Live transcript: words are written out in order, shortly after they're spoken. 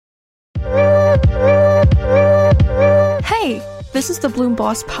This is the Bloom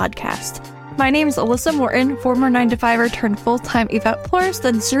Boss Podcast. My name is Alyssa Morton, former 9-to-5er turned full-time event florist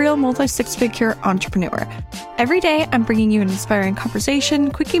and serial multi-six-figure entrepreneur. Every day, I'm bringing you an inspiring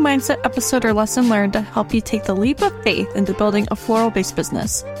conversation, quickie mindset episode, or lesson learned to help you take the leap of faith into building a floral-based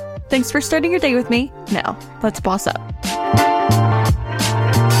business. Thanks for starting your day with me. Now, let's boss up.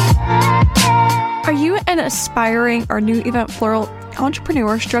 Are you an aspiring or new event floral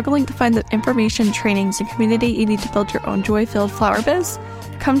entrepreneur struggling to find the information, trainings, and community you need to build your own joy-filled flower biz?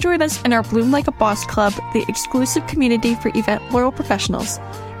 Come join us in our Bloom Like a Boss Club, the exclusive community for event floral professionals.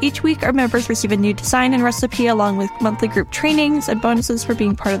 Each week, our members receive a new design and recipe along with monthly group trainings and bonuses for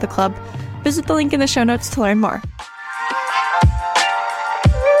being part of the club. Visit the link in the show notes to learn more.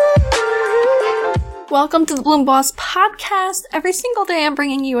 Welcome to the Bloom Boss Podcast. Every single day, I'm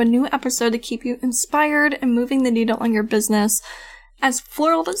bringing you a new episode to keep you inspired and moving the needle on your business. As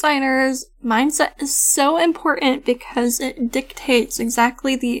floral designers, mindset is so important because it dictates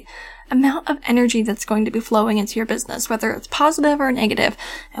exactly the amount of energy that's going to be flowing into your business, whether it's positive or negative.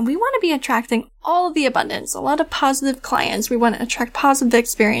 And we want to be attracting all of the abundance, a lot of positive clients. We want to attract positive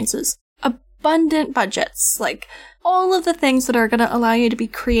experiences, abundant budgets, like all of the things that are going to allow you to be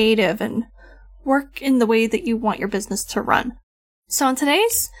creative and work in the way that you want your business to run. So in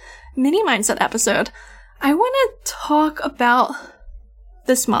today's mini mindset episode, I want to talk about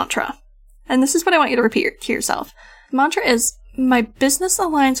this mantra. And this is what I want you to repeat to yourself. The mantra is, my business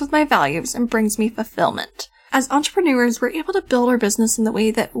aligns with my values and brings me fulfillment. As entrepreneurs, we're able to build our business in the way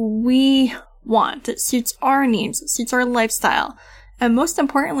that we want. It suits our needs, it suits our lifestyle, and most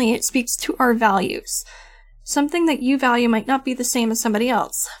importantly, it speaks to our values. Something that you value might not be the same as somebody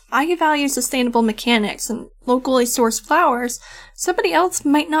else. I value sustainable mechanics and locally sourced flowers. Somebody else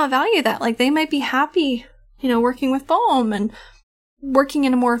might not value that. Like, they might be happy, working with foam and working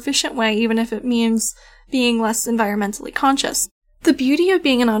in a more efficient way, even if it means being less environmentally conscious. The beauty of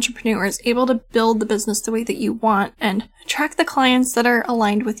being an entrepreneur is able to build the business the way that you want and attract the clients that are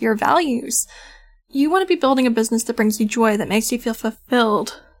aligned with your values. You want to be building a business that brings you joy, that makes you feel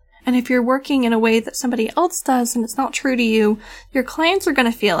fulfilled. And if you're working in a way that somebody else does and it's not true to you, your clients are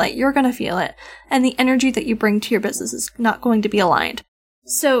going to feel it, you're going to feel it, and the energy that you bring to your business is not going to be aligned.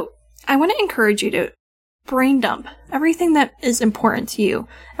 So I want to encourage you to brain dump everything that is important to you,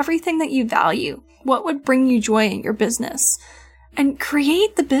 everything that you value, what would bring you joy in your business, and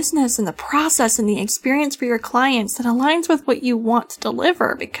create the business and the process and the experience for your clients that aligns with what you want to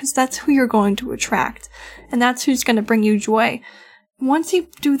deliver, because that's who you're going to attract, and that's who's going to bring you joy. Once you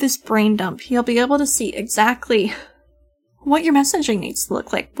do this brain dump, you'll be able to see exactly what your messaging needs to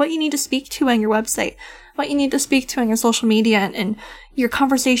look like, what you need to speak to on your website, what you need to speak to on your social media and your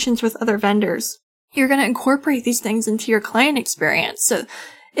conversations with other vendors. You're going to incorporate these things into your client experience. So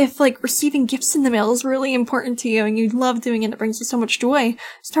if receiving gifts in the mail is really important to you and you love doing it, it brings you so much joy,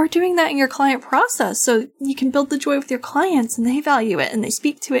 start doing that in your client process so you can build the joy with your clients and they value it and they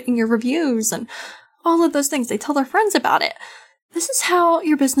speak to it in your reviews and all of those things. They tell their friends about it. This is how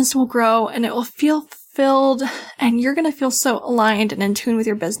your business will grow and it will feel fulfilled and you're going to feel so aligned and in tune with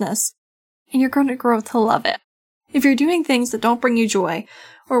your business and you're going to grow to love it. If you're doing things that don't bring you joy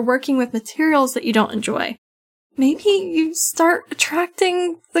or working with materials that you don't enjoy, maybe you start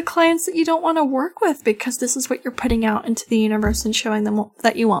attracting the clients that you don't want to work with because this is what you're putting out into the universe and showing them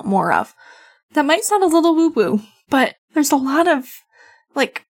that you want more of. That might sound a little woo-woo, but there's a lot of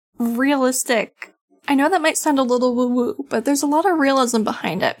realistic. I know that might sound a little woo-woo, but there's a lot of realism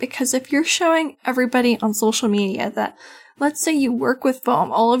behind it, because if you're showing everybody on social media that, let's say you work with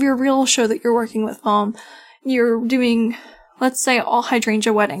foam, all of your reels show that you're working with foam, you're doing, let's say, all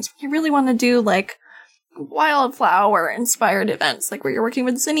hydrangea weddings. You really want to do wildflower inspired events, where you're working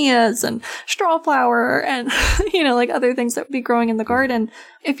with zinnias and strawflower and, other things that would be growing in the garden.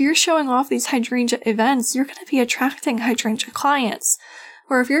 If you're showing off these hydrangea events, you're going to be attracting hydrangea clients.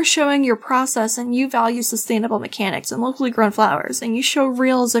 Or if you're showing your process and you value sustainable mechanics and locally grown flowers, and you show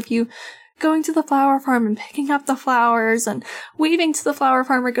reels of you going to the flower farm and picking up the flowers and waving to the flower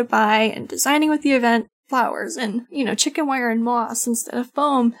farmer goodbye and designing with the event flowers and, chicken wire and moss instead of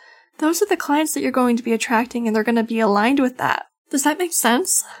foam, those are the clients that you're going to be attracting and they're going to be aligned with that. Does that make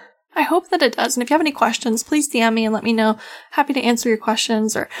sense? I hope that it does. And if you have any questions, please DM me and let me know. Happy to answer your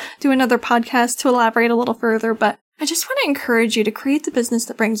questions or do another podcast to elaborate a little further. But I just want to encourage you to create the business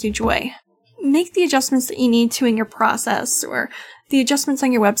that brings you joy. Make the adjustments that you need to in your process or the adjustments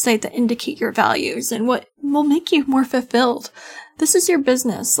on your website that indicate your values and what will make you more fulfilled. This is your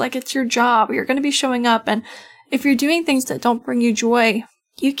business. It's your job. You're going to be showing up. And if you're doing things that don't bring you joy,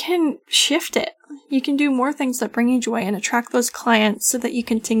 you can shift it. You can do more things that bring you joy and attract those clients so that you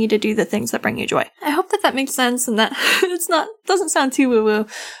continue to do the things that bring you joy. I hope that makes sense and that doesn't sound too woo-woo,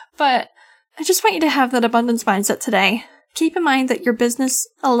 but I just want you to have that abundance mindset today. Keep in mind that your business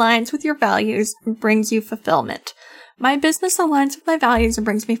aligns with your values and brings you fulfillment. My business aligns with my values and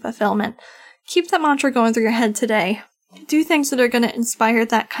brings me fulfillment. Keep that mantra going through your head today. Do things that are going to inspire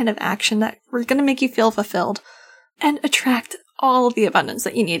that kind of action that are going to make you feel fulfilled and attract all of the abundance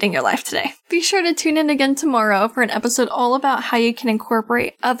that you need in your life today. Be sure to tune in again tomorrow for an episode all about how you can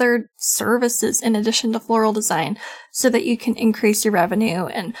incorporate other services in addition to floral design so that you can increase your revenue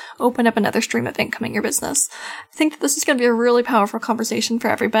and open up another stream of income in your business. I think that this is going to be a really powerful conversation for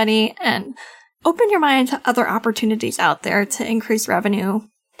everybody, and open your mind to other opportunities out there to increase revenue.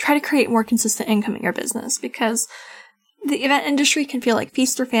 Try to create more consistent income in your business, because the event industry can feel like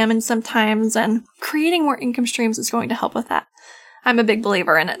feast or famine sometimes, and creating more income streams is going to help with that. I'm a big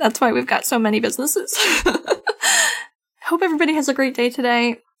believer in it. That's why we've got so many businesses. Hope everybody has a great day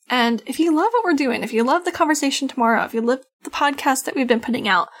today. And if you love what we're doing, if you love the conversation tomorrow, if you love the podcast that we've been putting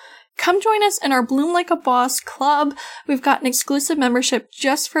out, come join us in our Bloom Like a Boss Club. We've got an exclusive membership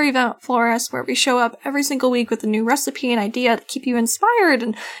just for event florists where we show up every single week with a new recipe and idea to keep you inspired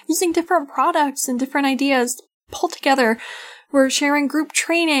and using different products and different ideas to pull together. We're sharing group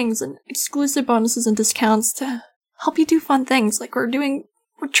trainings and exclusive bonuses and discounts to help you do fun things. Like we're doing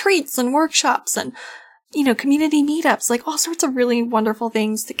retreats and workshops and, community meetups, like all sorts of really wonderful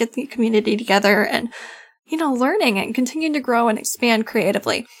things to get the community together and, learning and continuing to grow and expand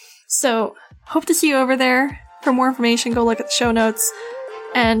creatively. So hope to see you over there. For more information, go look at the show notes,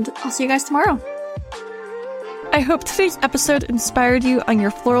 and I'll see you guys tomorrow. I hope today's episode inspired you on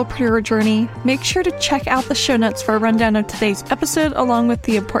your floralpreneur journey. Make sure to check out the show notes for a rundown of today's episode, along with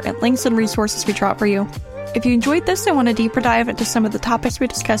the important links and resources we drop for you. If you enjoyed this and want a deeper dive into some of the topics we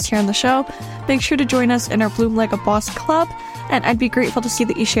discussed here on the show, make sure to join us in our Bloom Like a Boss Club, and I'd be grateful to see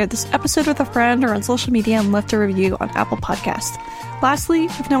that you shared this episode with a friend or on social media and left a review on Apple Podcasts. Lastly,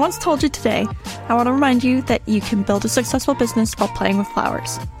 if no one's told you today, I want to remind you that you can build a successful business while playing with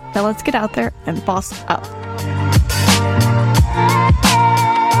flowers. Now let's get out there and boss up.